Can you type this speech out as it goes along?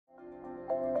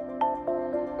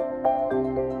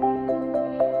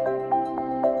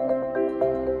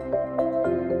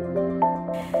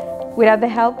Without the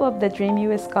help of the Dream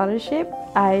US scholarship,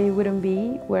 I wouldn't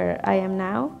be where I am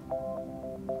now.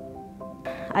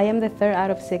 I am the third out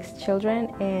of 6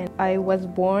 children, and I was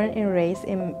born and raised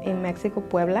in Mexico,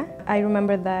 Puebla. I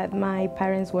remember that my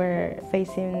parents were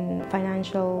facing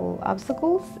financial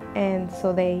obstacles, and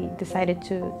so they decided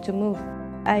to move.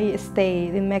 I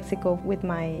stayed in Mexico with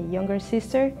my younger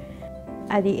sister.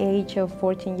 At the age of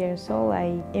 14 years old,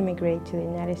 I immigrated to the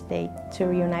United States to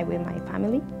reunite with my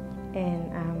family, and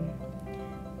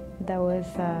that was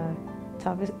a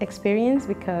tough experience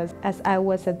because as I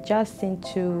was adjusting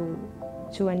to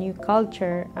a new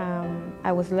culture,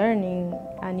 I was learning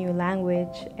a new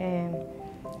language, and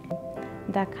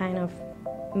that kind of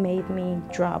made me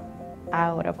drop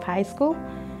out of high school.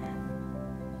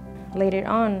 Later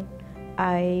on,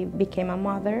 I became a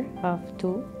mother of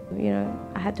 2. You know,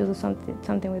 I had to do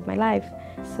something with my life,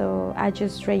 so I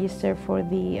just registered for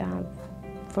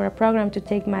a program to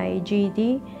take my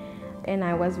GED, and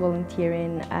I was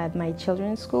volunteering at my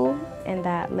children's school, and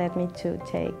that led me to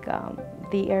take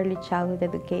the early childhood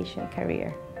education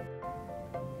career.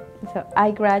 So I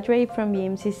graduated from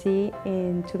BMCC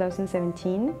in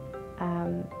 2017,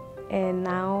 and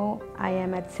now I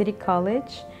am at City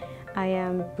College. I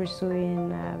am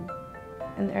pursuing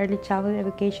an early childhood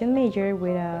education major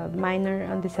with a minor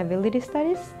on disability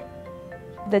studies.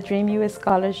 The Dream US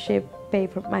scholarship paid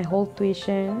for my whole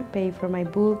tuition, paid for my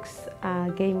books,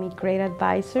 gave me great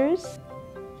advisors.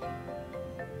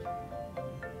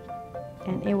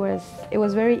 And it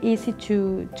was very easy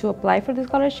to apply for the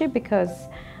scholarship because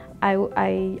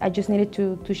I just needed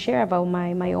to share about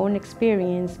my own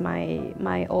experience,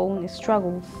 my own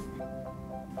struggles.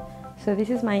 So this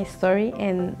is my story,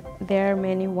 and there are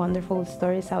many wonderful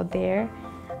stories out there.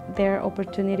 There are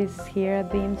opportunities here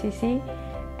at BMCC,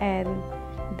 and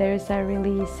there's a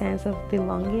really sense of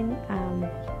belonging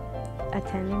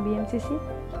attending BMCC.